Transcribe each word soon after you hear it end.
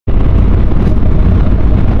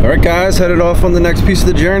Alright guys, headed off on the next piece of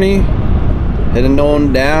the journey. Heading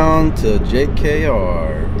on down to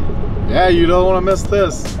JKR. Yeah, you don't want to miss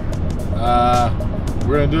this.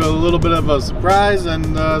 We're going to do a little bit of a surprise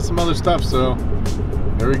and some other stuff, so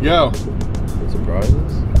here we go.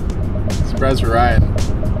 Surprises? Surprise for Ryan.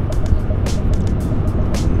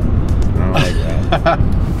 I don't like that.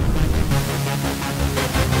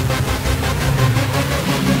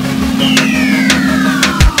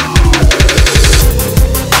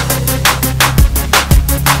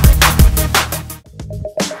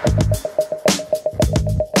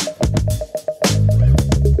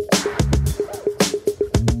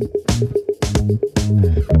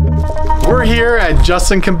 We're here at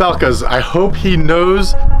Justin Kobylka's. I hope he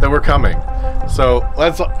knows that we're coming. So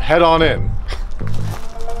let's head on in.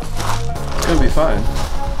 It's gonna be fine.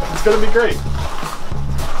 It's gonna be great.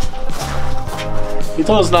 He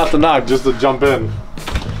told us not to knock, just to jump in.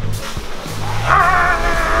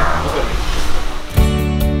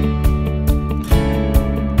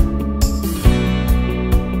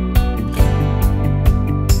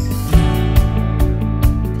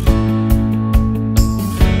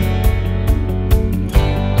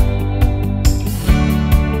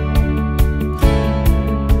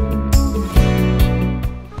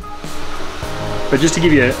 But just to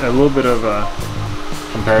give you a little bit of a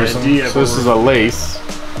Comparison. idea, So this is a lace.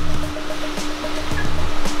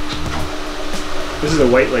 This is a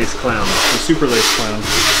white lace clown, a super lace clown.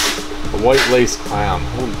 A white lace clown.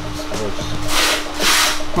 Holy smokes.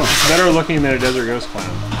 It's better looking than a desert ghost clown,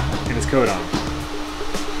 and it's codon.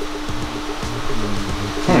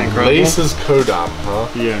 Lace is codon, huh?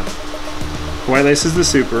 Yeah. White lace is the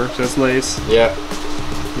super, so that's lace. Yeah.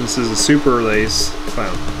 This is a super lace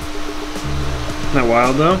clown. Isn't that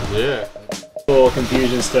wild though? Yeah. Little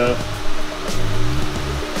confusion stuff.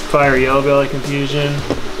 Fire yellow belly confusion.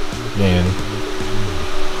 Man.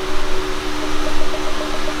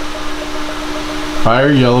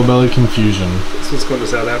 Fire yellow belly confusion. This one's going to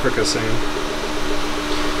South Africa soon.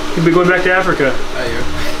 We'll be going back to Africa.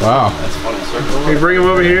 Wow. That's funny. Circle. We bring them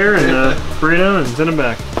over here and breed them and send them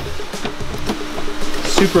back.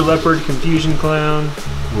 Super leopard confusion clown.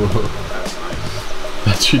 Whoa. That's nice.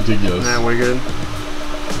 That's ridiculous. Isn't that wicked?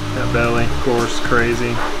 That belly, of course,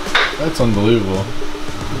 crazy. That's unbelievable.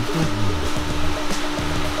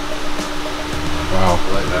 Wow. I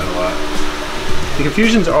like that a lot. The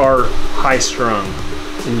confusions are high strung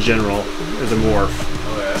in general as a morph.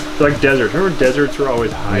 Oh yeah. They're like deserts. Remember deserts were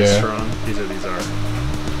always high strung? These are.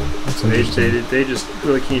 That's interesting. They just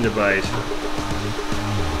really keen to bite.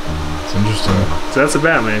 It's interesting. So that's a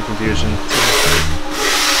Batman confusion.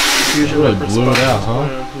 Confusion Really leopard blew it spot. out, huh?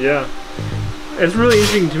 Yeah. It's really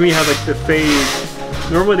interesting to me how like the fade.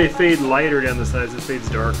 Normally they fade lighter down the sides. It fades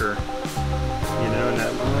darker. You know, and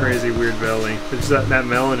that crazy weird belly. It's that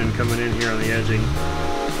melanin coming in here on the edging.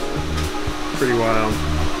 Pretty wild.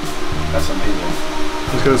 That's amazing.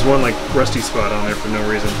 Just got this one like rusty spot on there for no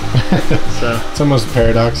reason. So It's almost a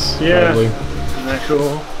paradox. yeah, Probably. isn't that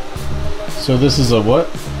cool? So this is a what?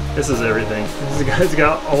 This is everything. It's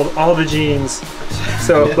got all the genes.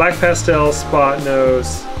 So black pastel, spot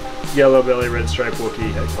nose, yellow belly, red stripe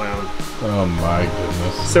Wookiee head clown. Oh my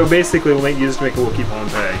goodness. So basically we'll use to make a Wookiee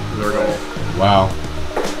Pompeii is our goal. Wow.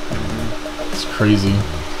 It's crazy.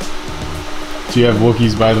 Do you have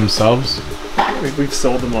Wookiees by themselves? We've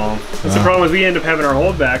sold them all. That's the problem is we end up having our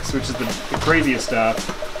holdbacks, which is the craziest stuff.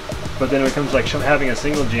 But then when it comes to like having a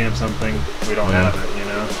single jam something, we don't have it, you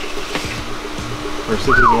know? First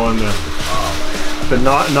this is the one, the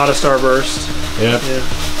not a starburst. Yep. Yeah.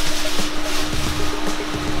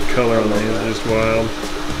 Color on these is just wild. I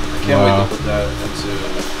can't wait to put that into,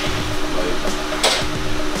 like,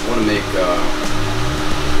 I want to make, I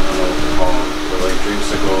don't know what to call them, but like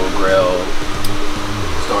dreamsicle, grail,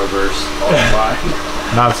 starburst, all combined.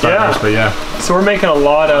 Not Starburst, but yeah. So we're making a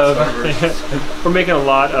lot of we're making a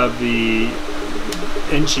lot of the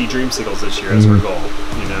NJ dreamsicles this year as our goal,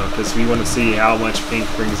 you know, because we want to see how much pink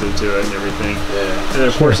brings into it and everything. Yeah. And then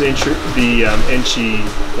of course the NJ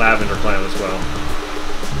lavender clown as well.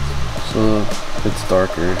 So it's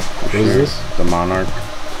darker. What is this? The Monarch.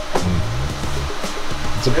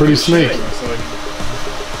 It's a pretty snake.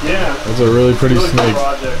 Yeah. That's a really pretty snake. Cool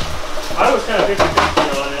project. I was kind of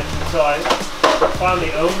 50-50 on it until I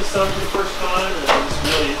finally owned some for the first time, and I just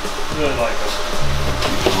really like them.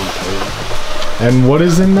 And what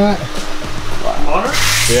is in that? Monarch?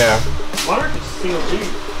 Yeah. Monarch is single G.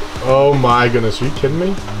 Oh my goodness, are you kidding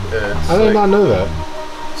me? Yeah, I did not know that.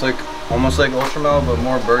 It's like almost like Ultramel, but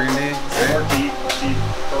more burgundy. More deep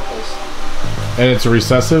purples. And it's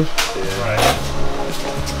recessive? Yeah. Right.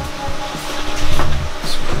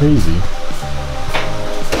 It's crazy.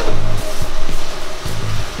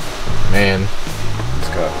 Man. It's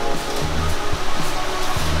got.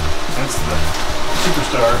 That's the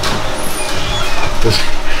superstar.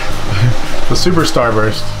 The Super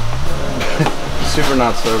Starburst. Super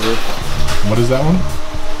not sober. What is that one?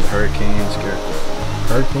 Hurricane Scarecrow.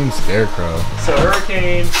 Hurricane Scarecrow. So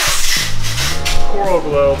Hurricane, Coral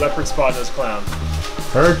Glow, Leopard Spot Nose Clown.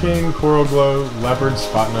 Hurricane, Coral Glow, Leopard,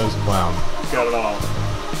 Spot Nose, Clown. Got it all.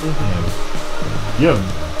 Man. You have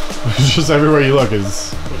just everywhere you look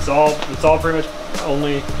is. It's all pretty much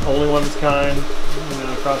only one of its kind, you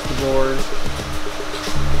know, across the board.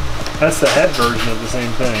 That's the head version of the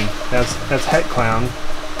same thing. That's Het Clown.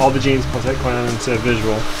 All the genes plus Het Clown instead of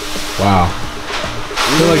visual. Wow.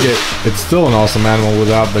 I feel like it's still an awesome animal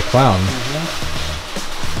without the clown.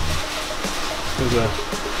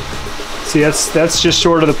 See, that's just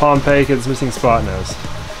short of the Pompeii because it's missing spot nose.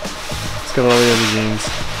 It's got all the other genes.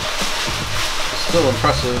 Still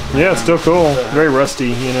impressive. Yeah, it's still cool. Very rusty,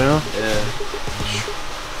 you know? Yeah.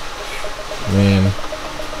 Man.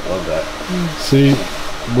 Love that. See,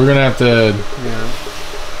 we're gonna have to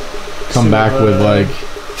come back with like.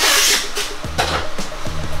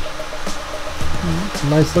 It's a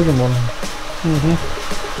nice looking one.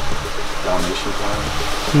 Dalmatian clown.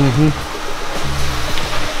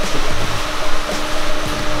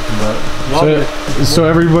 So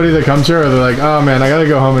everybody that comes here, they're like, oh man, I gotta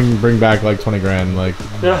go home and bring back like 20 grand. Like,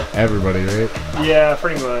 everybody, right? Yeah,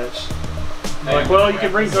 pretty much. Like, well, you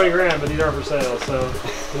can bring 20 grand, but these aren't for sale, so.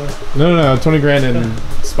 No, 20 grand in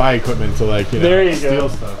spy equipment to like, you know, there you steal go.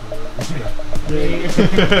 stuff. There you go.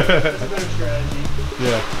 That's a better strategy.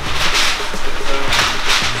 Yeah.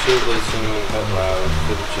 Suitably swimming out loud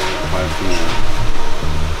to the chin at 5 p.m.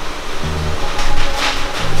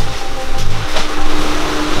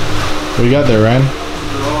 What you got there, Ryan?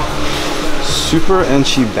 Super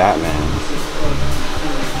Enchi Batman.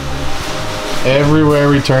 Everywhere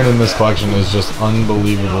we turn in this collection is just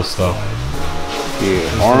unbelievable stuff.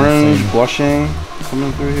 Yeah, orange insane. Blushing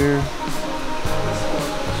coming through here.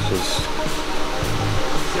 It's just.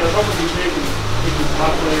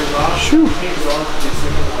 Shoo.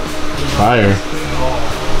 Fire.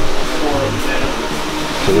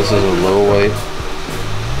 So this is a low weight.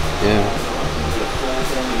 Yeah.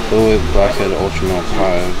 Low weight blackhead ultramount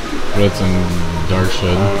pie. But it's in dark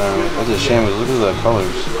shade. That's a shame. Look at the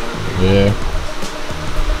colors. Yeah.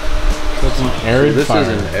 That's an arid this fire. Is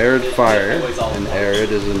an arid fire, and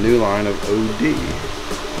arid is a new line of OD.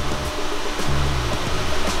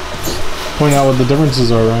 Point out what the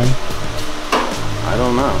differences are, Ryan. I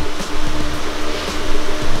don't know.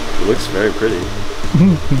 It looks very pretty.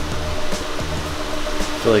 I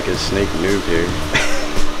feel like a snake noob here.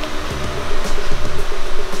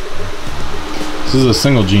 This is a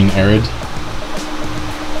single gene arid.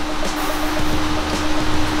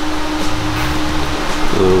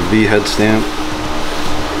 Little V head stamp.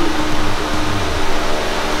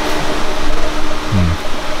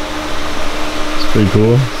 It's pretty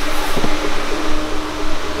cool.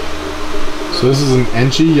 So this is an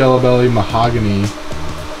Enchi Yellow Belly Mahogany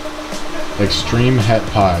Extreme Het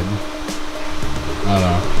Pied. I don't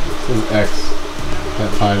know. It says X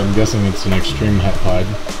Het Pied. I'm guessing it's an Extreme Het Pied.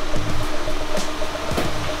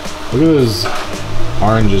 Look at those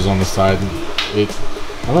oranges on the side.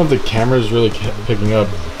 I don't know if the camera's really picking up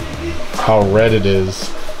how red it is.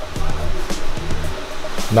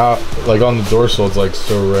 Not like on the dorsal, it's like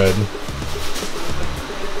so red.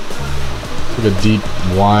 It's like a deep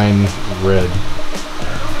wine red.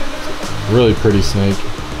 Really pretty snake.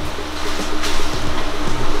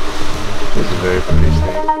 It's a very pretty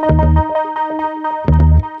snake.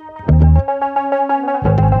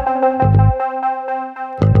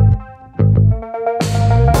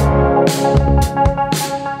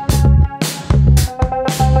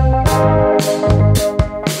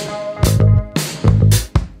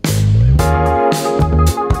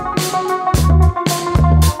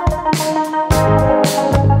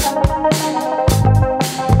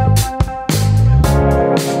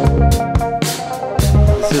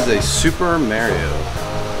 Super Mario.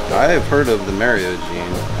 I have heard of the Mario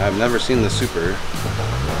gene. I've never seen the Super.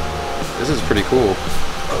 This is pretty cool.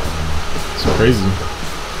 It's crazy.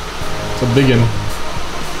 It's a big one.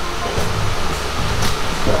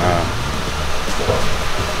 Wow.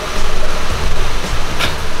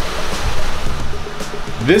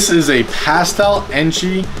 This is a pastel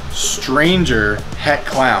Enchi Stranger Het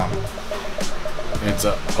Clown. It's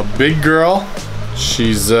a big girl.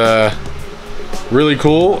 She's really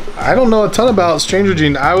cool. I don't know a ton about Stranger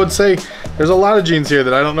gene. I would say there's a lot of genes here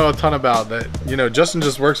that I don't know a ton about that, you know, Justin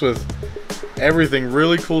just works with everything.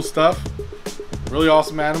 Really cool stuff. Really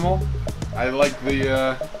awesome animal. I like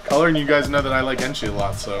the color, and you guys know that I like Enchi a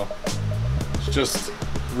lot, so It's just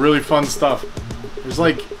really fun stuff. There's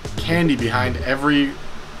like candy behind every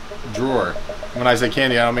drawer. When I say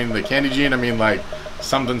candy, I don't mean the candy gene, I mean like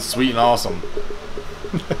something sweet and awesome.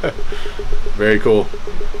 Very cool.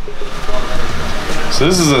 So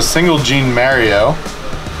this is a single gene Mario,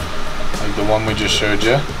 like the one we just showed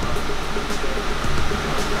you.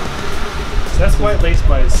 So that's white lace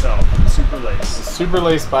by itself, super lace. Super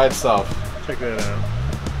lace by itself. Check that out.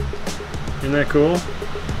 Isn't that cool?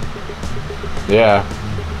 Yeah,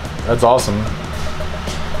 that's awesome.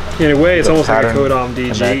 In a way, it's almost like a pattern Kodam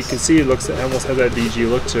DG. connects. You can see it almost has that DG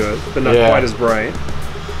look to it, but not Yeah. quite as bright.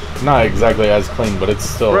 Not exactly as clean, but it's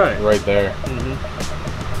still right there.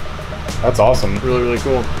 That's awesome. Really, really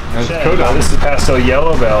cool. And it's Shed. Kodam. This is pastel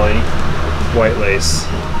yellow belly, white lace.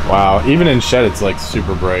 Wow, even in shed, it's like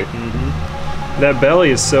super bright. That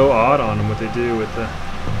belly is so odd on them. What they do with the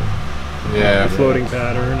floating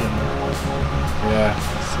pattern and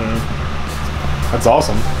so. That's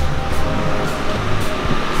awesome.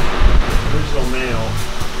 Original male.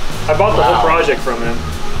 I bought the whole project from him.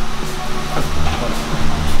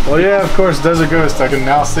 Well, yeah, of course, Desert Ghost. I can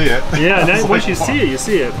now see it. Yeah, now, once you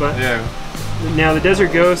see it, but now the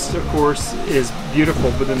Desert Ghost, of course, is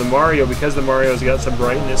beautiful, but then the Mario, because the Mario's got some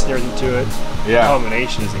brightness and everything to it, the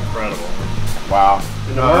combination is incredible. Wow.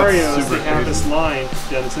 And the Marios, they have this line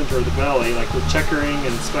down the center of the belly, like with checkering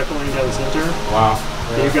and speckling down the center. Wow.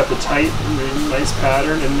 And you've got the tight, nice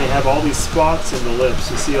pattern, and they have all these spots in the lips.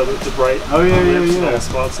 You see all the bright lips and all the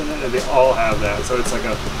spots in it, and they all have that. So it's like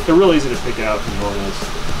they're real easy to pick out from normals.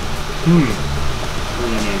 Really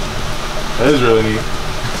neat. That is really neat.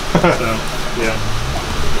 So, yeah.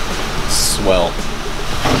 Swell.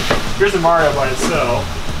 Here's the Mario by itself.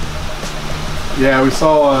 Yeah, we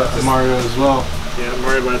saw Mario as well. Yeah,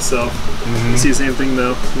 Mario by itself. You see the same thing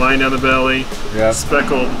though. Line down the belly. Yeah.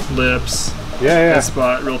 Speckled lips. Yeah. That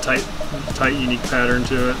spot, real tight, unique pattern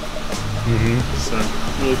to it. So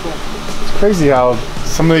really cool. It's crazy how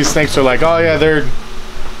some of these snakes are like, oh yeah, they're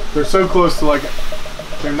so close to like,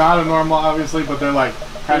 they're not a normal obviously, but they're like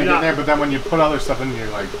kind of getting there. But then when you put other stuff in, you're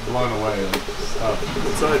like blown away. Like stuff.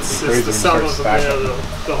 So it's the sum of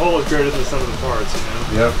the whole is greater than the sum of the parts, you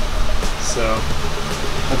know. Yep. So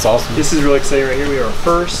that's awesome. This is really exciting right here. We are our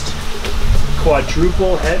first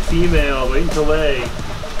quadruple het female waiting to lay.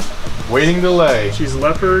 Waiting to lay. She's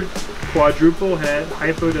leopard, quadruple het,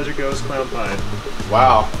 hypo desert ghost, clown pied.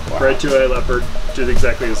 Wow. Red 2A leopard did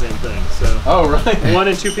exactly the same thing. So. Oh right. 1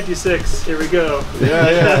 in 256. Here we go.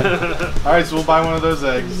 Yeah. All right, so we'll buy one of those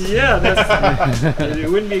eggs. Yeah, it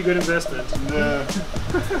wouldn't be a good investment. Yeah.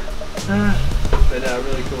 But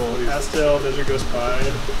really cool. Pastel desert ghost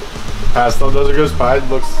pied. Pastel desert ghost pied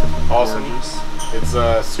looks awesome. Gorgeous.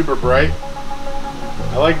 It's super bright.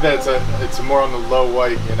 I like that it's more on the low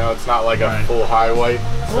white, you know, it's not like a full high white.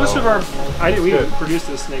 Most of our, we didn't produce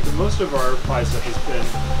this snake, but most of our pie stuff has been,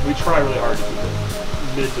 we try really hard to keep it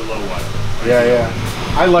mid to low white. Yeah.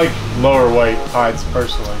 I like lower white pies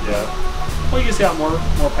personally. Yeah. Well, you just got more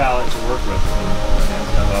palette to work with.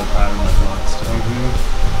 Got a lot of pattern left on it still.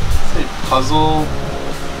 Say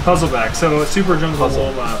Puzzleback. So super jungle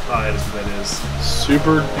Woma pie is what that is.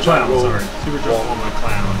 Super jungle. Super jungle Woma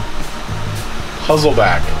clown.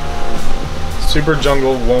 Puzzleback. Super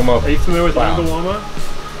jungle Woma. Are you familiar with jungle Woma?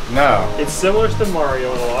 No. It's similar to the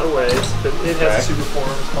Mario in a lot of ways, but it has a super form.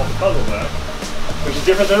 It's called the Puzzleback, which is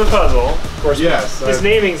different than the puzzle. Of course, his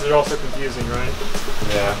namings are also confusing, right?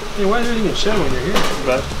 Yeah. Hey, why is everything in shed when you're here?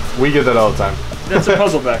 But we get that all the time. That's a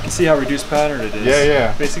Puzzleback. You see how reduced pattern it is?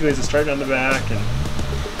 Yeah. Basically, it's a stripe down the back and.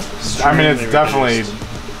 I mean, it's definitely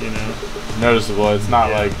noticeable. It's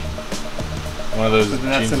not like one of those. So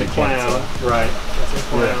that's in the clown, right? That's in the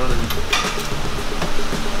clown.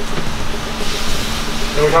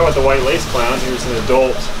 And we're talking about the white lace clown. Here's an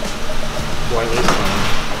adult white lace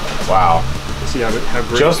clown. Wow. See how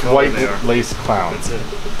great just white lace clown. That's it.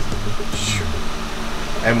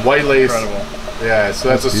 And white lace. Incredible. Yeah, so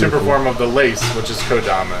that's a super form of the lace, which is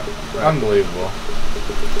codominant. Right. Unbelievable.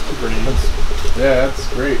 Super neat. Yeah, that's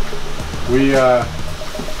great. We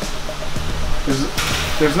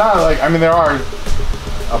there's not like, I mean there are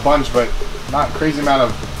a bunch, but not crazy amount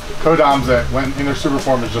of codoms that when in their super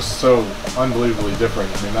form is just so unbelievably different.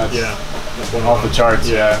 I mean that's off the charts.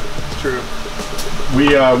 Yeah, it's true.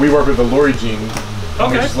 We work with the Lori gene.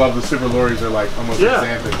 Okay. We just love the super Loris are like almost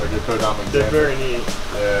exanthic, like a codom exanthic. They're very neat.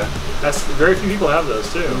 Yeah. That's very few people have those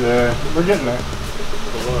too. Yeah, we're getting there.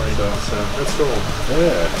 The Lori, so that's cool.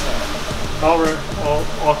 Yeah.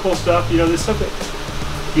 All cool stuff. You know, there's stuff that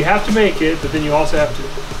you have to make it, but then you also have to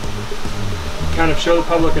kind of show the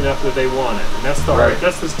public enough that they want it, and that's the hard.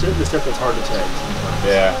 That's the step that's hard to take sometimes.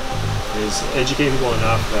 Yeah. is educate people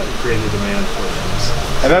enough that you create a demand for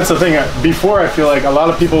things. And that's the thing. Before, I feel like a lot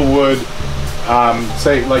of people would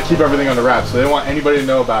say, like, keep everything under wraps. So they don't want anybody to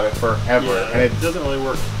know about it forever. Yeah, and it doesn't really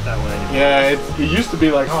work that way anymore. Yeah, it used to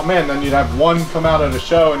be like, oh man, then you'd have one come out at a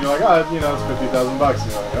show and you're like, oh, you know, it's $50,000.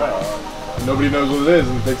 And you're like, oh, nobody knows what it is,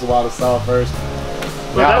 and it takes a while to sell first.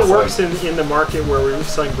 Well, that works like, in the market where we were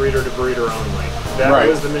selling breeder to breeder only. That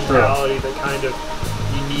was the mentality that kind of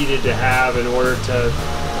you needed to have in order to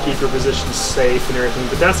keep your positions safe and everything.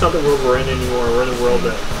 But that's not the world we're in anymore. We're in a world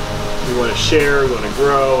that we want to share, we want to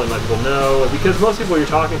grow, and let people know. Because most people you're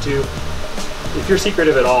talking to, if you're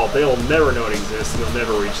secretive at all, they'll never know it exists, and you'll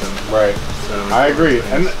never reach them. Right. So I agree.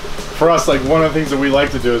 And for us, like, one of the things that we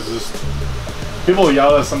like to do is just, people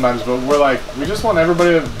yell at us sometimes, but we're like, we just want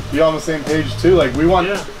everybody to be on the same page too. Like, we want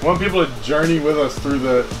people to journey with us through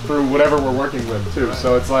whatever we're working with too. Right.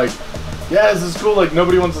 So it's like, yeah, this is cool. Like,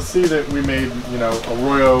 nobody wants to see that we made, you know,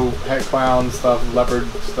 Arroyo het clown stuff, leopard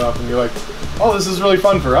stuff, and you're like, oh, this is really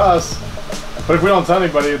fun for us. But if we don't tell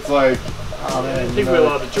anybody, it's like, oh man. I think we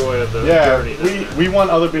allow the joy of the journey. We want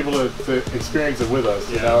other people to experience it with us,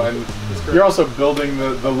 you know, and you're also building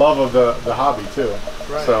the love of the hobby too.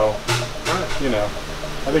 Right. So, you know,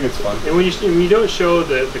 I think it's fun. And when you don't show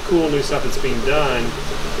the cool new stuff that's being done,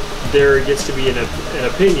 there gets to be an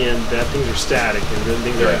opinion that things are static and then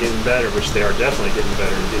things aren't getting better, which they are definitely getting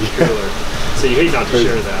better and getting cooler. So you hate not to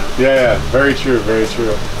share that. Yeah, very true, very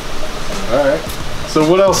true. All right. So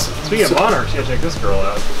what else? Speaking of monarchs, you gotta check this girl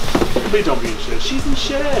out. Please don't be in shed. She's in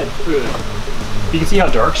shed. Look at that. You can see how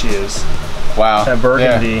dark she is. Wow. That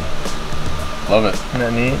burgundy. Yeah. Love it. Isn't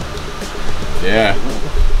that neat? Yeah.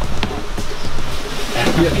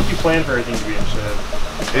 I think you planned for everything to be in shed.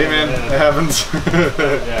 Hey man, it happens.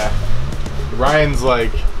 Yeah. Ryan's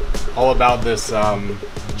like all about this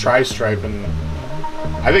tri-stripe, and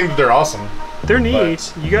I think that they're awesome. They're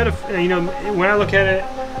neat. You gotta, you know, when I look at it,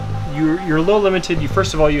 you're a little limited.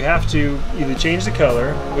 First of all, you have to either change the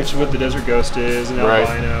color, which is what the Desert Ghost is, and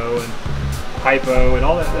albino and hypo and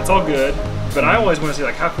all that. That's all good. But I always want to say,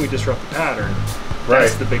 like, how can we disrupt the pattern?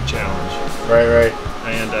 That's the big challenge. Right.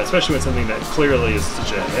 And especially with something that clearly is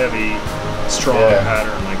such a heavy, strong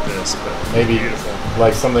pattern like this, but maybe beautiful.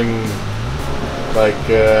 Like something like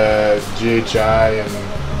GHI and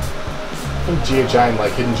I think GHI and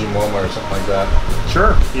like Hidden G MoMA or something like that.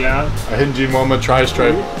 Sure. Yeah. A Hidden G MoMA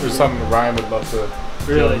tri-stripe or something Ryan would love to.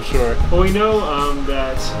 Really? I'm sure. Well, we know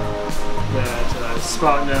that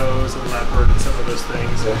spot nose and leopard and some of those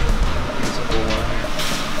things.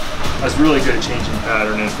 That's really good at changing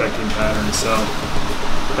pattern and affecting pattern, so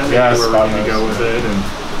that may be where we need to go with it, and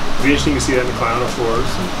it'll be interesting to see that in the clown, of course.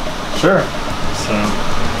 Sure. So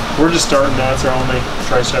we're just starting. That's our only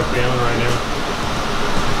tri-stripe family right now.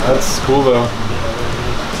 That's cool though.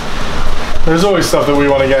 There's always stuff that we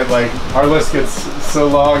want to get. Like, our list gets so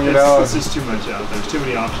long, you know. It's just too much out there. There's too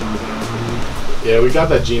many options. Yeah, we got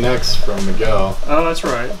that Gene X from Miguel. Oh, that's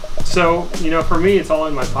right. So, you know, for me, it's all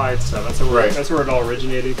in my pied stuff. That's where that's where it all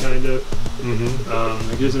originated, kind of.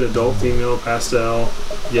 It gives an adult female pastel,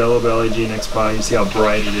 yellow belly Gene X pie. You see how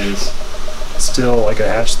bright it is. Still like a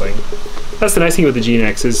hatchling. That's the nice thing with the Gene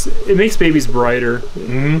X is it makes babies brighter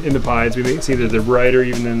in the pieds. We see that they're brighter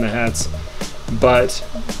even in the hats. But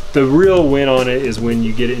the real win on it is when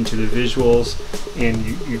you get it into the visuals and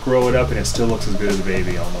you grow it up and it still looks as good as a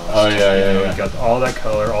baby almost. Oh yeah. You got all that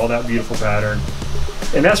color, all that beautiful pattern.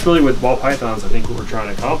 And that's really with ball pythons, I think what we're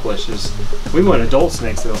trying to accomplish is we want adult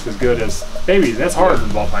snakes that look as good as babies. That's hard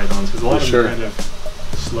with ball pythons because a lot of them kind of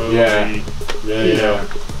slowly you know,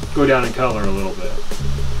 go down in color a little bit.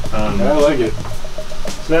 I like it.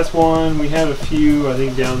 So that's one. We have a few, I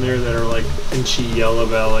think, down there that are like Inchy Yellow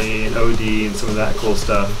Belly and OD and some of that cool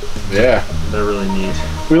stuff. Yeah. They're really neat.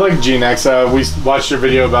 We like Gene X. We watched your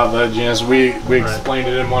video about the Gene X. We explained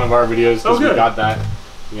it in one of our videos because we got that,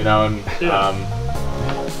 you know, and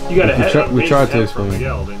you got a head. We tried to explain it.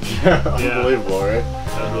 Miguel, didn't you? Unbelievable, right?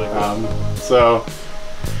 That was really cool. So,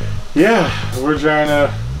 yeah, we're trying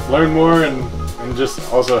to learn more and just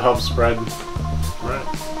also help spread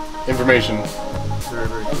information. Very,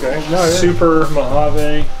 very cool. Okay. No, Super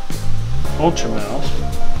Mojave Ultra Male.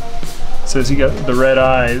 Says you got the red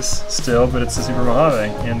eyes still, but it's the Super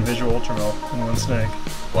Mojave and visual Ultra Male in one snake.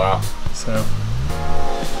 Wow. So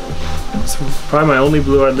it's probably my only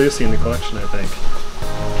blue-eyed Lucy in the collection, I think.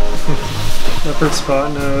 Leopard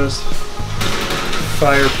spot nose,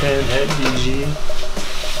 fire pen head DG.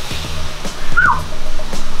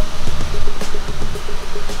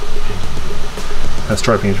 That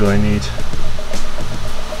striping is really neat.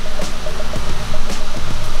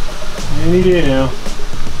 Any day now.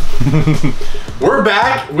 We're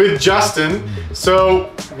back with Justin. So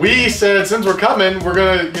we said, since we're coming, we're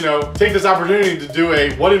gonna, you know, take this opportunity to do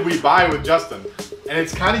a what did we buy with Justin, and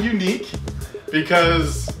it's kind of unique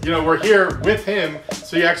because, you know, we're here with him,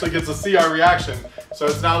 so he actually gets to see our reaction. So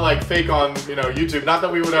it's not like fake on, you know, YouTube. Not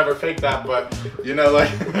that we would ever fake that, but you know, like,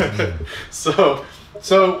 so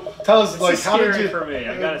tell us, like, how did you? This is scary for me.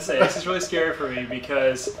 I gotta say, this is really scary for me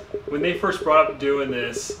because when they first brought up doing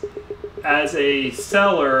this, as a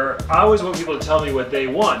seller, I always want people to tell me what they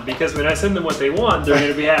want, because when I send them what they want, they're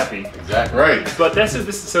going to be happy. Exactly. Right. But this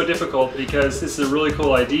is so difficult because this is a really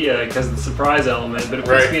cool idea because of the surprise element, but it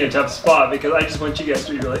puts me in a tough spot because I just want you guys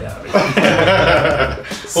to be really happy.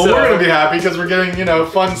 Well, we're going to be happy because we're getting, you know,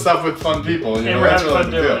 fun stuff with fun people. You know, we're having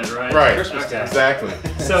fun doing it, right? Right. Okay. Exactly.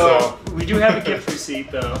 So we do have a gift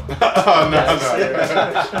receipt, though. Oh, no.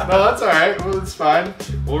 No, that's all right. Well, it's fine.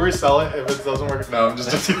 We'll resell it if it doesn't work. No, I'm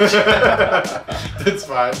just it's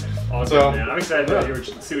fine. All good, man. I'm excited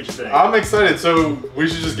to see what you think. I'm excited. So we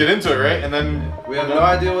should just get into it, right? And then we have no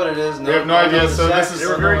idea what it is. We have no idea. So this is. They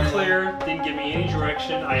were very clear. Didn't give me any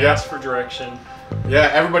direction. I asked for direction. Yeah,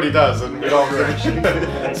 everybody does, and we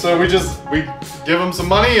don't. So we give them some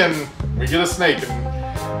money and we get a snake,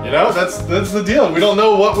 and you know that's the deal. We don't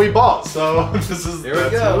know what we bought, so that's what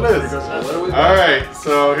it is. All right,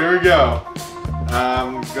 so here we go.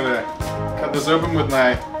 I'm gonna cut this open with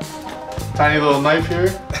my tiny little knife here.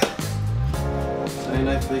 Tiny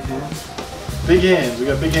knife, big hands. Big hands. We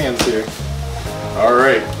got big hands here. All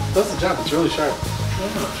right. That's the job. It's really sharp.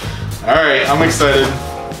 All right. I'm excited.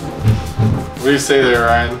 What do you say there,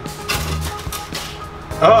 Ryan?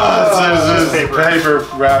 Oh, this is paper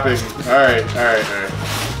wrapping. All right.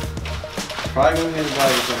 Probably gonna need a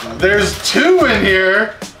bag or something. There's 2 in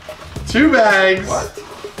here. 2 bags. What?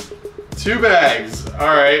 2 bags.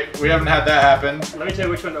 All right, we haven't had that happen. Let me tell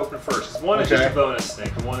you which one to open first. One is just a bonus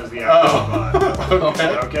snake, and one is the actual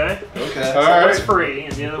buy. Okay. So All right. one's free,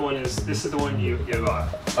 and the other one is the one you bought.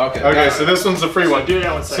 Okay. So this one's the free one. Do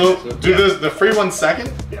that one second. So do the free one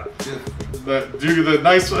second. Yeah. Do the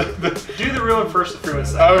nice one. Do the real one first, the free one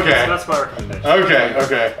second. Okay. So that's my recommendation.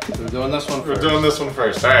 Okay. We're doing this one first. We're doing this one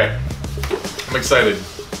first. All right. I'm excited.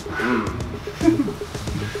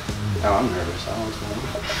 Oh, I'm nervous. I don't know what's going on.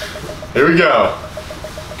 Here we go.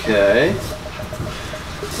 Okay.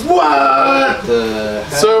 What? The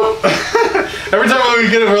heck? So every time we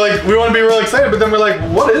get it, we're like, we want to be real excited, but then we're like,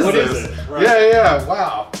 what is this? Is it? Right. Yeah.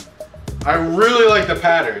 Wow. I really like the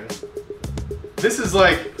pattern. This is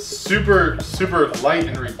like super light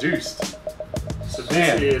and reduced. So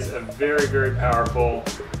this is a very, very powerful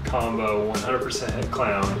combo, 100% head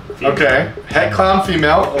clown. Female. Okay. Head clown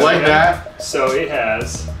female. I like that. So it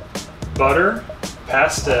has butter,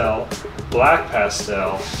 pastel, black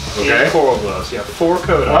pastel, and coral glow. So you have 4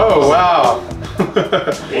 coat on. Oh, wow.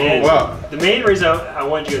 And wow. the main reason I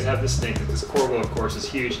wanted you guys to have this snake is because coral glow, of course, is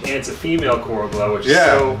huge, and it's a female coral glow, which is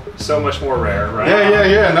so much more rare, right?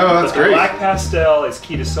 Yeah. No, that's great. The black pastel is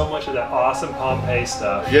key to so much of that awesome Pompeii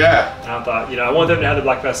stuff. Yeah. And I thought, I want them to have the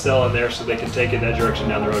black pastel in there so they can take it that direction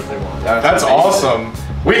down the road if they want. That's awesome.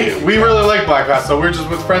 We really like black pastel. We're just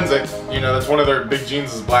with friends that, that's one of their big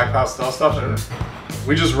genes is black pastel stuff. And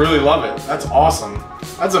we just really love it. That's awesome.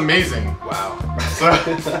 That's amazing. Wow.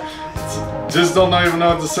 Just don't even know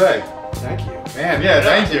what to say. Thank you. Man,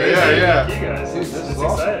 thank you. Yeah. Thank you guys. Dude, this is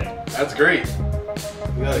awesome. exciting. That's great.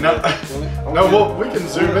 No, well, we can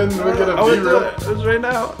zoom in. We get a view. It's right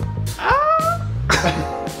now.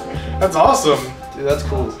 That's awesome. Dude, that's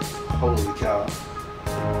cool. Holy cow.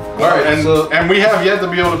 All right, and we have yet to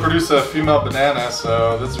be able to produce a female banana,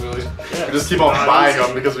 so that's really we just keep on buying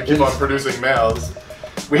them because we keep on producing males.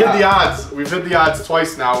 We hit the odds. We've hit the odds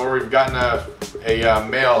twice now where we've gotten a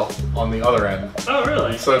male on the other end. Oh,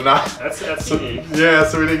 really? So not that's unique. Yeah,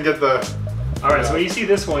 so we didn't get the. All right, so when you see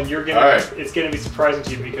this one, it's gonna be surprising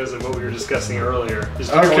to you because of what we were discussing earlier.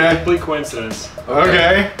 Just a complete coincidence.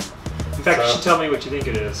 Okay. In fact, you should tell me what you think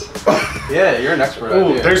it is. Yeah, you're an expert.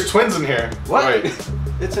 Ooh, there's twins in here. What? Wait.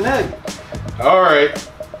 It's an egg. All right.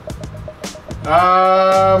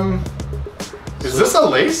 Is this a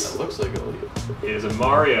lace? It looks like a lace. It is a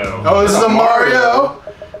Mario. Oh, this is a Mario?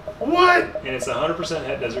 What? And it's 100%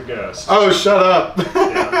 Het Desert Ghost. Oh, shut up.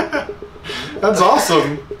 Yeah. That's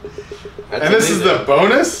awesome. That's and this is the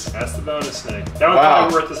bonus? That's the bonus snake. That one's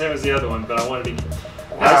probably worth the same as the other one, but I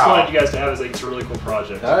just wanted you guys to have it. It's a really cool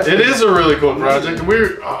project. It is a really cool project.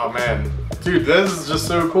 Oh man, dude, this is just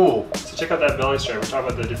so cool. So check out that belly stripe. We're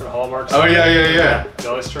talking about the different hallmarks. Oh yeah.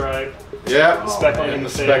 Belly stripe. Yeah. The speckling in and the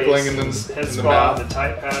the face, speckling in the head in the spot, mouth. the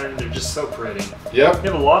tight pattern. They're just so pretty. Yep.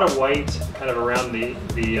 You have a lot of white kind of around the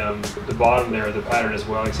bottom there of the pattern as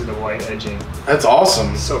well. You see the white edging. That's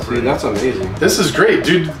awesome. So pretty. Dude, that's amazing. This is great,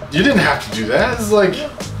 dude. You didn't have to do that. This is like,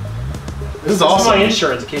 this is awesome. This is my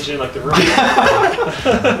insurance in case you didn't like the room.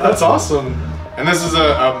 That's awesome. And this is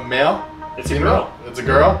a male? It's a female? girl. It's a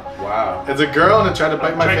girl? Wow. It's a girl and it tried to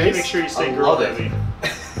bite my Try to face? make sure you stay I girl love it. heavy.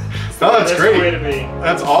 No, that's The great. way to be.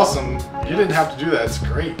 That's awesome. You didn't have to do that. It's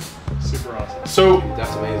great. Super awesome. So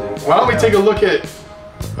That's amazing. why don't we take a look at,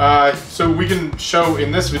 so we can show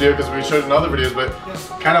in this video, because we showed in other videos, but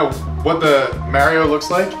kind of what the Mario looks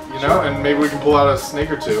like, you know, and maybe we can pull out a snake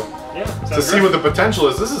or two Yeah. to see what the potential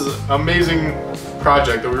is. This is an amazing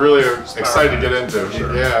project that we really are excited to get into.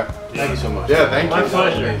 Sure. Yeah. Thank you so much. Yeah, thank My you.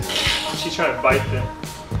 pleasure. She's trying to bite the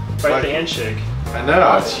handshake. I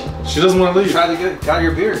know. She doesn't want to leave. Try to get out of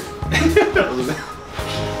your beard.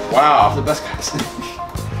 Wow. The best kind of snake.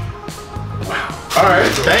 All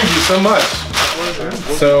right. Thank you so much.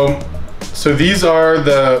 So these are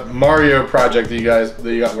the Mario project that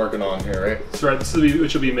you got working on here, right? That's right. This is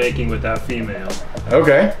what you'll be making with that female.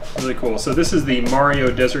 Okay. Really cool. So this is the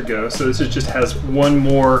Mario Desert Ghost. So this just has one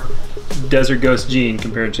more Desert Ghost gene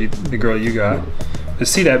compared to the girl you got. To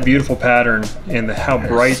see that beautiful pattern and how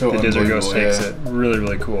bright so the Desert Ghost takes unbelievable, it. Really,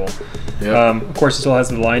 really cool. Yep. Of course, it still has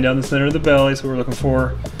the line down the center of the belly, so we're looking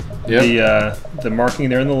for the marking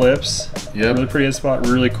there in the lips. Yep. Really pretty spot.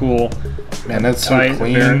 Really cool. Man, that's so Tight,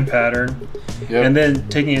 clean. apparent pattern. Yep. And then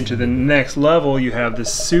taking it to the next level, you have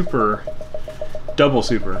the double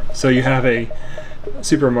super. So you have a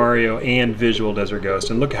Super Mario and visual Desert Ghost,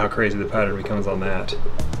 and look at how crazy the pattern becomes on that.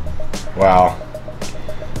 Wow.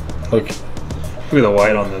 Look. Look at the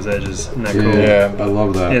white on those edges. Isn't that cool? Yeah. I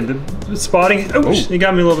love that. And the spotting. Oh, you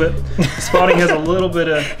got me a little bit. Spotting has a little bit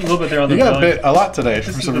there on the You got belly. bit a lot today for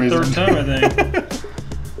This is some the reason. third time, I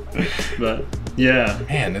think. But yeah.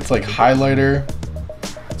 Man, it's like highlighter.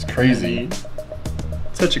 It's crazy. Neat.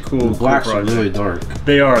 Such a cool, The blacks cool are project. really dark.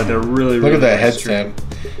 They are. They're really, Look really at that nice.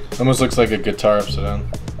 headstand. Almost looks like a guitar upside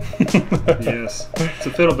down. Yes. It's a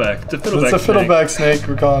fiddleback. It's a fiddleback. It's a snake. fiddleback snake,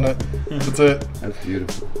 we're calling it. That's it. That's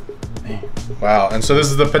beautiful. Wow, and so this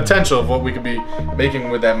is the potential of what we could be making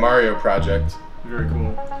with that Mario project. Very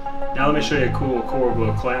cool. Now let me show you a cool Coral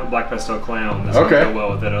Glow clown, black pastel clown. This Okay. will go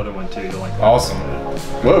well with that other one too. You'll like that. Awesome.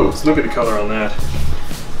 Whoa. Let's look at the color on that.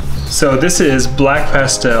 So this is black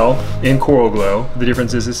pastel in Coral Glow. The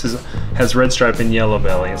difference is this has red stripe and yellow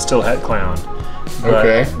belly. It's still het clown. But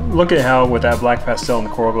Okay. look at how with that black pastel and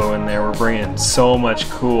the Coral Glow in there, we're bringing so much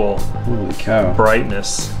cool Holy cow.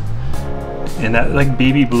 brightness. And that like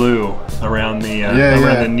baby blue around the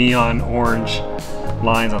the neon orange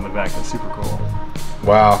lines on the back. That's super cool.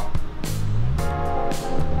 Wow.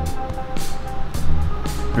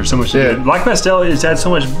 There's so much. Yeah. Black pastel is adds so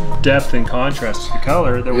much depth and contrast to the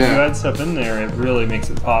color that when you Yeah. add stuff in there, it really makes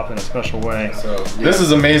it pop in a special way. So this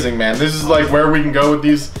is amazing, man. This is like where we can go with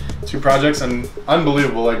these two projects, and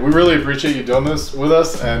unbelievable. Like, we really appreciate you doing this with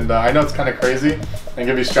us, and I know it's kind of crazy and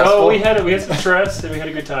can be stressful. Oh, we had some stress and we had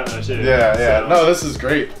a good time though too. Yeah. So, No, this is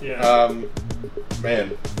great. Yeah.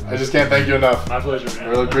 Man, I just can't thank you enough. my pleasure, man.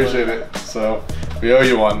 I really appreciate it. So we owe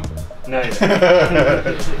you one. Nice.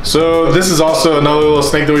 So this is also another little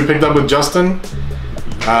snake that we picked up with Justin.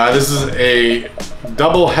 This is a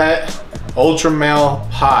double het ultra male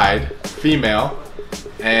pied female,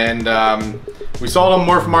 and we saw it on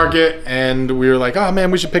Morph Market, and we were like, oh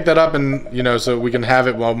man, we should pick that up, and you know, so we can have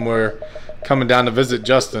it while we're coming down to visit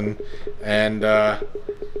Justin. And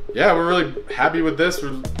yeah, we're really happy with this.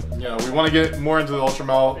 We're, you know, we want to get more into the ultra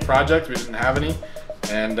male project. We didn't have any,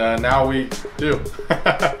 and now we do.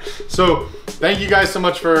 So thank you guys so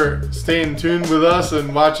much for staying tuned with us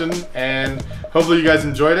and watching, and hopefully you guys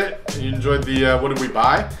enjoyed it. You enjoyed the what did we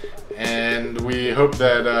buy, and we hope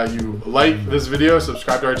that you like this video,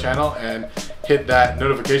 subscribe to our channel, and hit that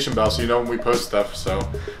notification bell so you know when we post stuff. So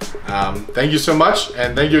thank you so much,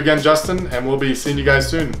 and thank you again, Justin, and we'll be seeing you guys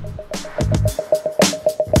soon.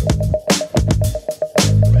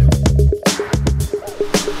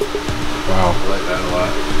 Wow. I like that a lot.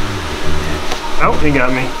 Oh, he got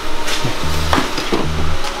me.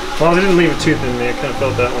 Well, they didn't leave a tooth in me. I kind of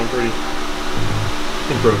felt that one pretty.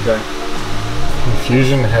 It broke that.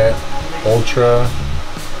 Infusion het ultra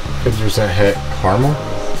 50% het caramel.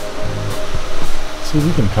 See,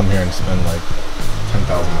 we can come here and spend like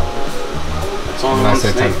 $10,000. It's all When I on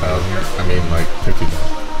say snake. 10,000, I mean like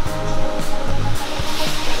 50,000.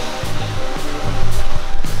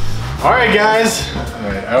 All right, guys. All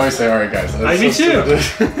right, I always say all right, guys. Me too.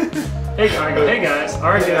 Hey guys.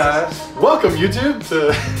 All right, guys. Welcome YouTube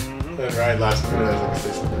to. And right last minute I was gonna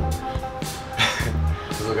say something.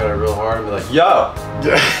 Just look at it real hard and be like, yo.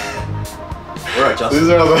 Yeah. All right, Justin. These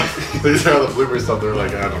are all the bloopers stuff. They're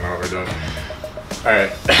like, I don't know what we're doing. All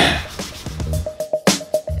right.